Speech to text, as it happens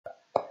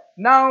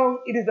now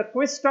it is the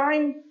quiz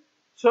time.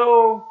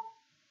 So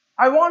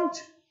I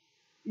want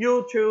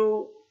you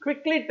to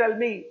quickly tell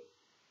me,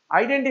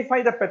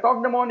 identify the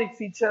pathognomonic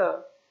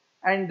feature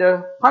and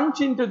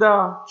punch into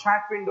the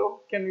chat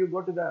window. Can you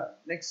go to the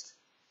next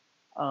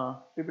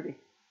PPT?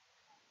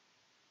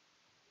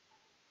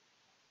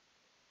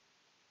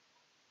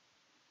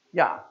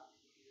 Yeah.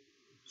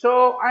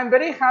 So I am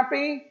very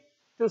happy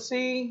to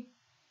see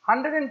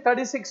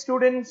 136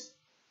 students,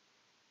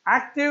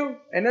 active,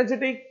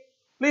 energetic.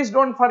 Please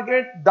don't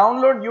forget,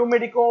 download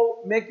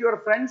UMedico, make your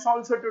friends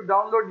also to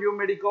download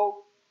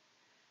UMedico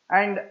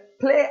and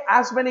play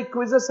as many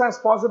quizzes as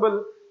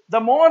possible. The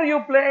more you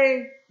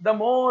play, the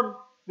more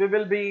we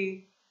will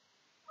be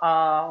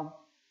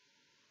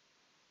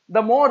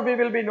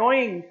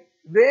knowing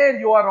where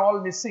you are all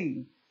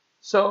missing.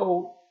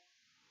 So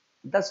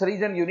that's the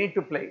reason you need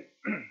to play.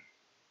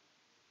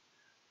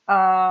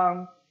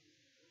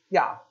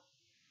 Yeah.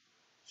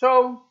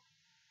 So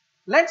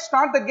let's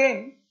start the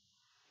game.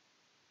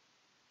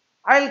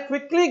 I'll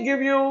quickly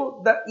give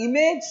you the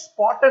image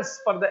spotters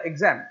for the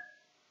exam,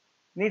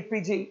 NEET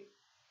PG.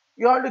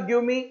 You have to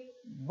give me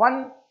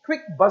one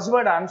quick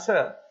buzzword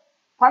answer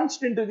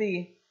punched into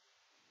the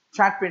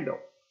chat window.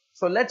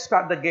 So let's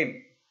start the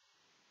game.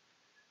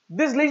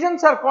 These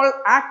lesions are called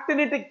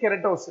actinitic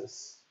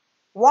keratosis.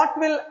 What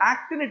will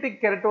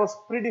actinitic keratosis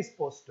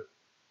predispose to?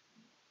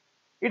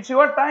 It's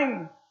your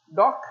time,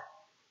 doc.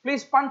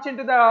 Please punch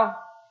into the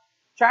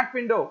chat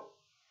window.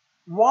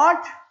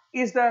 What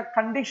is the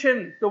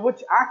condition to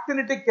which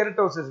actinitic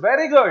keratosis?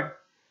 Very good.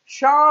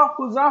 Shah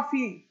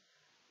Huzafi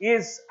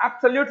is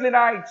absolutely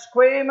right.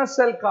 Squamous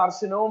cell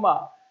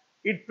carcinoma.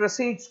 It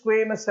precedes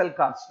squamous cell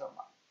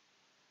carcinoma.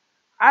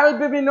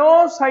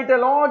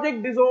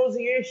 Albuminocytologic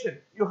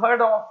dissociation. You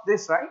heard of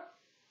this, right?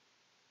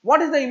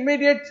 What is the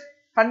immediate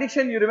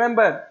condition you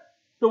remember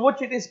to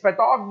which it is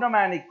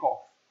pathognomonic of?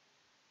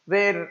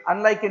 Where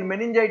unlike in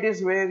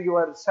meningitis where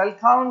your cell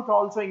count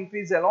also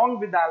increases along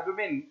with the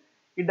albumin,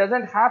 it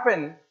doesn't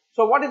happen.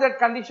 So what is that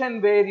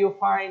condition where you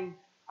find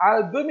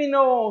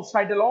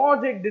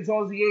albuminocytologic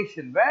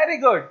dissociation? Very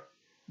good.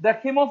 The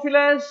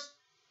hemophilus,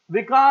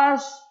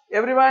 because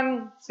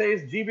everyone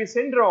says GB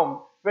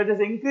syndrome, where there is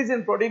an increase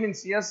in protein in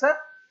CSF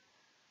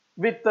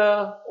with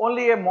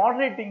only a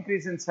moderate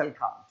increase in cell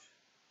count.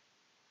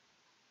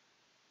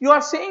 You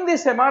are seeing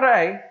this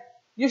MRI,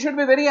 you should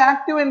be very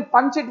active and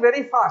punch it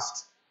very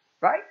fast,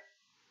 right?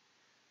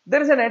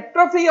 There is an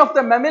atrophy of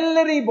the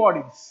mammillary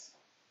bodies.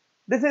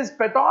 This is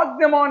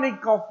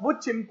pathognomonic of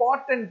which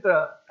important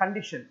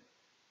condition?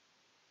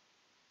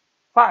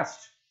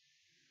 Fast.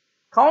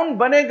 Kaun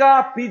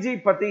banega PG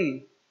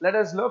Pati? Let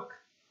us look.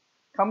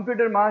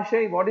 Computer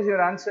Mahashay, what is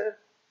your answer?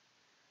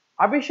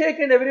 Abhishek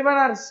and everyone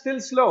are still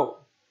slow.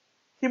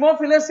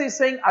 Hemophilus is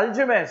saying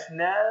Alzheimer's.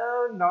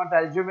 No, not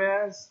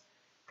Alzheimer's.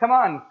 Come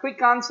on,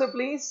 quick answer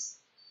please.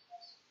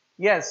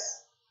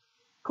 Yes.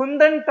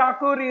 Kundan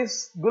Thakur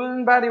is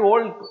Gulnbari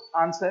old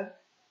answer.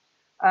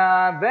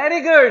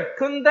 Very good.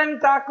 Kundan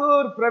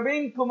Thakur,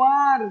 Praveen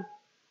Kumar,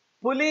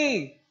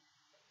 Puli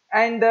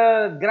and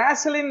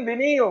Gracilin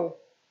Vinil.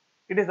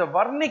 It is the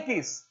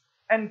Wernicke's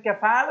and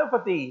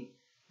cephalopathy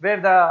where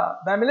the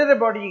mammillary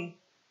body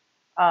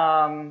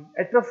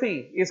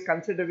atrophy is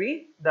considered to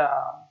be the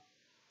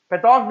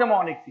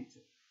pathognomonic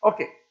feature.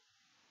 Okay.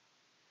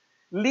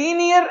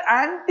 Linear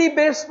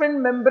anti-basement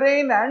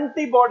membrane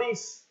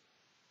antibodies.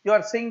 You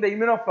are seeing the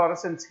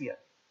immunofluorescence here.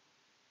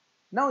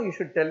 Now you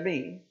should tell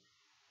me,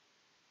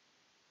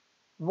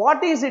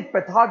 what is it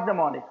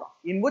pathognomonic of?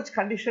 In which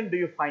condition do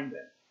you find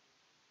them?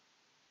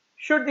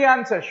 Shoot the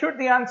answer, shoot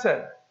the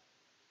answer.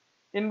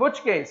 In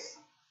which case?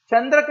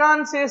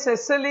 Chandrakant says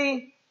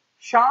SLE,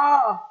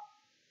 Shah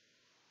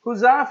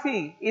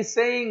Huzafi is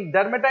saying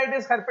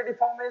dermatitis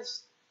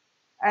herpetiformis,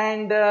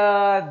 and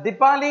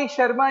Dipali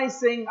Sharma is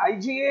saying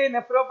IgA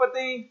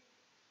nephropathy.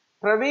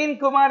 Praveen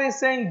Kumar is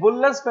saying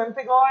bullous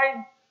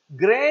pemphigoid.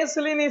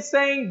 Gracilin is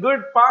saying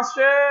good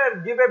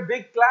posture. Give a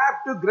big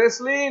clap to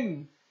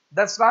Gracilin.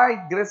 That's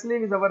right,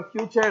 Gracilin is our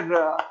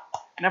future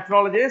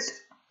nephrologist.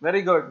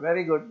 Very good,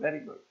 very good, very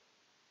good.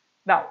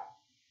 Now,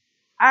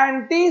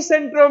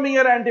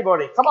 Anticentromere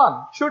antibody. Come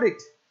on, shoot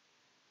it.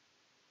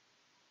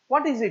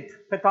 What is it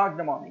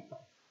pathognomonic of?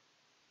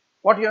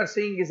 What you are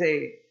seeing is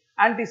a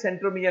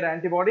anticentromere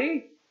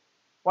antibody.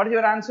 What is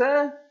your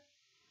answer?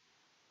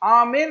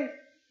 Amir,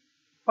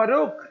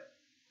 Farooq.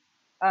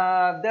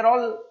 They're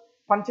all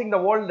punching the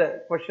old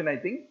question, I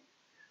think.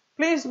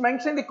 Please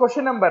mention the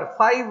question number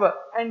 5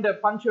 and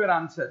punch your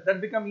answer. That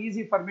become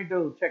easy for me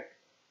to check.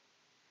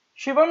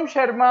 Shivam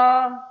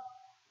Sharma,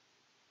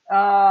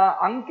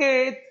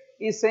 Ankit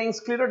is saying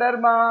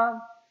scleroderma.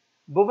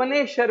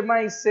 Bhuvanesh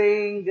Sharma is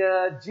saying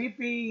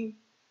GP.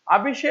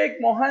 Abhishek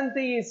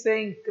Mohanty is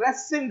saying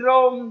Crest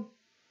syndrome.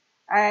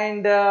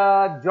 And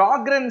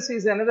Jogrens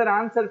is another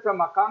answer from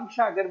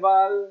Akanksha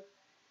Agarwal.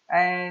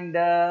 And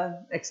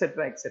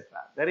etc. etc.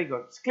 Very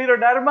good.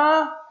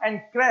 Scleroderma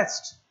and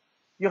Crest.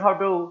 You have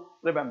to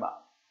remember.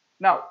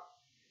 Now,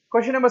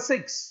 question number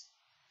 6.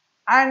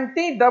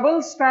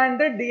 Anti-double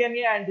stranded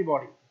DNA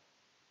antibody.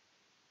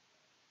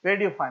 Where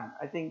do you find?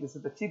 I think this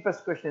is the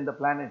cheapest question in the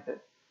planet.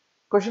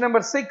 Question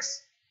number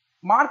 6.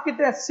 Mark it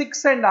as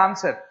 6 and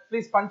answer.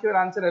 Please punch your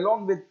answer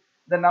along with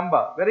the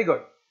number. Very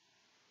good.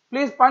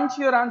 Please punch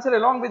your answer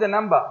along with the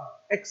number.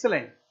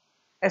 Excellent.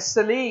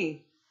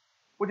 SLE,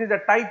 which is a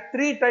type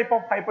 3 type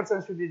of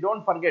hypersensitivity.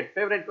 Don't forget.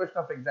 Favorite question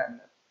of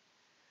examiner.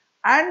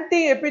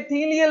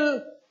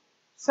 Antiepithelial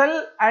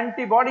cell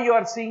antibody you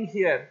are seeing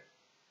here,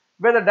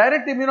 where the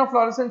direct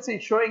immunofluorescence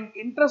is showing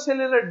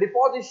intracellular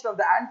deposition of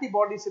the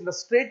antibodies in the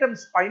stratum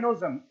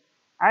spinosum,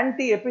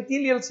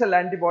 antiepithelial cell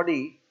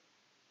antibody.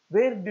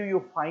 Where do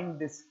you find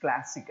this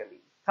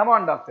classically? Come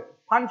on, doctor.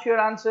 Punch your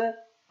answer.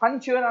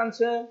 Punch your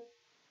answer.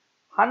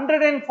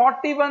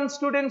 141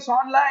 students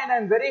online. I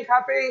am very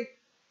happy.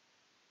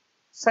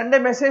 Send a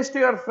message to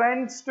your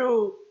friends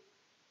to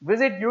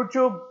visit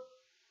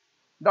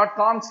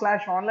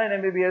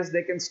youtube.com/onlinembbs.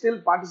 They can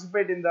still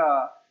participate in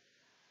the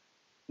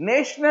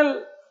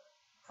national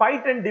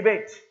fight and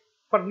debate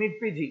for NEET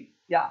PG.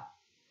 Yeah.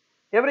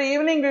 Every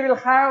evening we will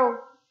have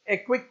a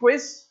quick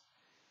quiz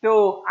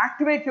to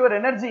activate your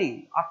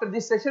energy. After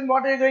this session,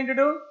 what are you going to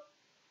do?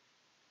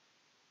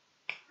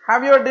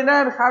 Have your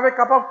dinner, have a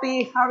cup of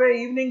tea, have an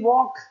evening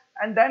walk,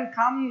 and then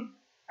come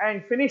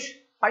and finish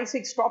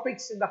 5-6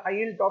 topics in the high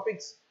yield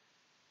topics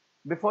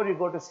before you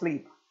go to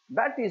sleep.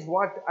 That is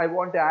what I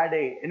want to add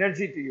a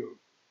energy to you.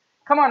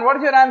 Come on, what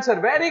is your answer?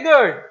 Very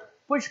good.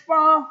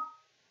 Pushpa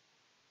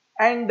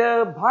and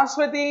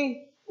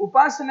Bhaswati,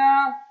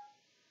 Upasana.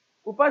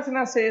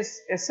 Upasana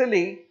says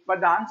SLE, but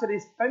the answer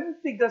is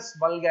pemphigus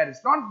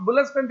vulgaris, not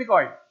bullous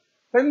pemphigoid,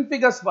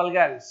 pemphigus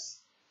vulgaris.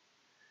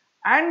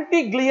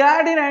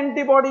 Antigliadin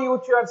antibody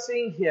which you are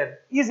seeing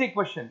here. Easy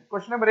question.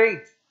 Question number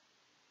 8.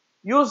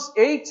 Use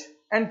 8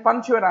 and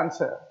punch your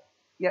answer.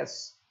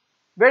 Yes.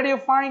 Where do you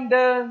find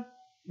the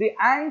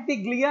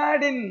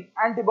antigliadin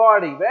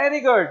antibody?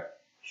 Very good.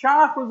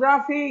 Shah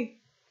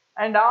Huzafi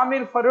and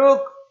Amir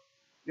Farooq.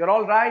 You're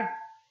all right.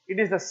 It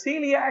is the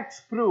celiac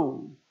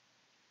sprue.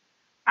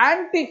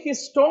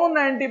 Antihistone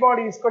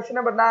antibodies. Question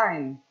number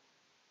 9.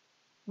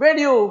 Where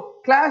do you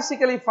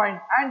classically find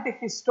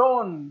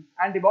antihistone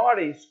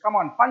antibodies? Come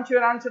on, punch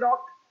your answer,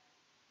 doc.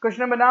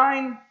 Question number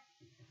 9.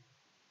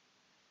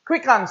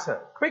 Quick answer.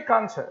 Quick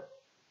answer.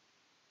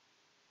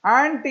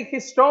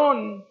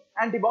 Antihistone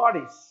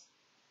antibodies.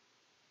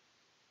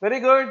 Very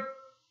good.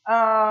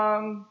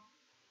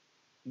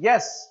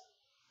 Yes.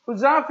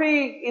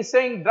 Huzafi is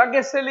saying drug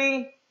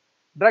SLE,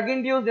 drug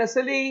induced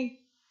SLE.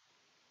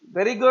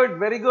 Very good,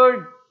 very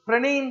good.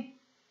 Praneen.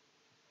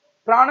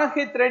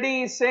 Pranahit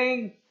Reddy is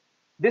saying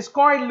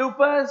discoid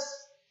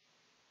lupus.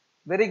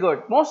 Very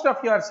good. Most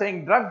of you are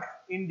saying drug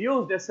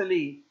induced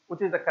SLE,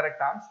 which is the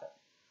correct answer.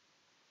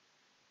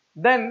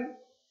 Then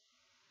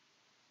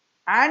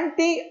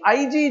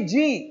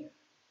anti-IgG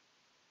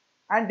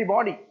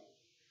antibody.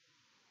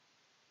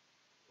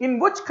 In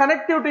which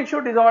connective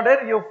tissue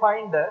disorder you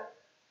find the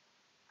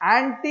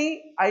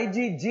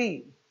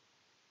anti-IgG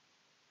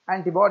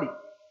antibody?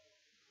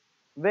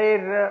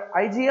 Where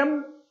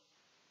IgM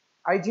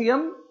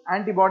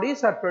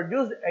antibodies are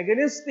produced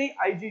against the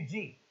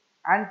IgG,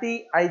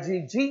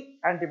 anti-IgG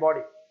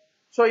antibody.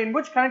 So, in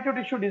which connective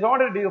tissue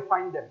disorder do you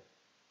find them?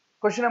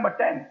 Question number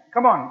 10.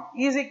 Come on,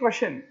 easy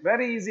question,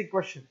 very easy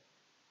question.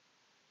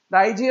 The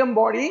IgM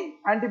body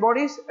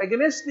antibodies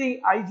against the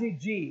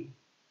IgG.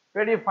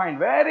 Where do you find?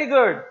 Very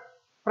good.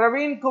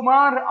 Praveen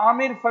Kumar,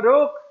 Amir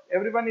Farooq,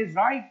 everyone is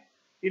right.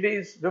 It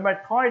is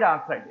rheumatoid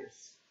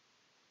arthritis.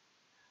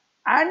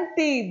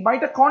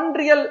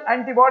 Antimitochondrial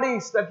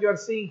antibodies that you are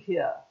seeing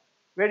here.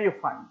 Where do you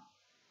find?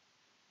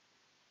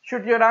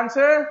 Shoot your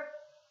answer.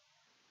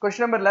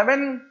 Question number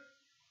 11.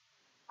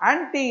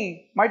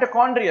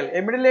 Antimitochondrial.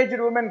 A middle-aged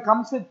woman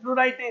comes with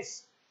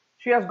pleuritis.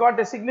 She has got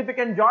a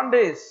significant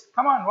jaundice.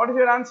 Come on, what is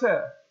your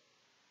answer?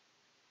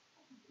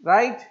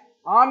 Right?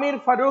 Amir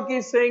Farooq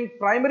is saying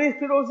primary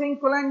sclerosing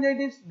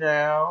cholangitis.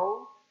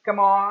 No. Come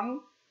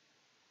on.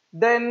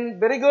 Then,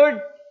 very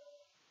good.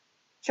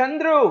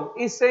 Chandru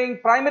is saying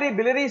primary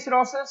biliary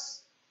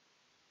cirrhosis.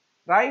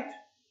 Right?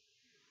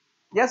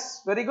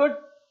 Yes, very good.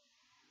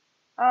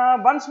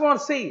 Once more,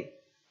 see.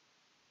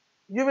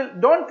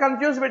 Don't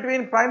confuse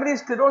between primary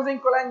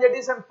sclerosing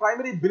cholangitis and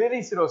primary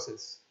biliary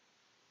cirrhosis.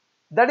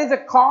 That is a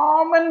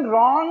common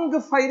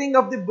wrong firing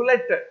of the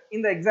bullet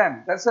in the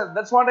exam.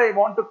 That's what I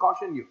want to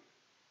caution you.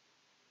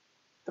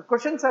 The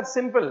questions are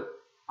simple.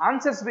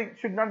 Answers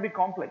should not be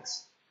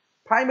complex.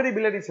 Primary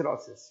biliary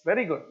cirrhosis.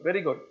 Very good,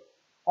 very good.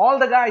 All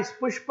the guys,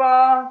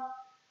 Pushpa,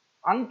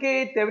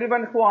 Ankit,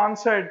 everyone who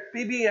answered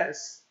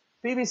PBS,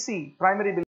 PBC, primary biliary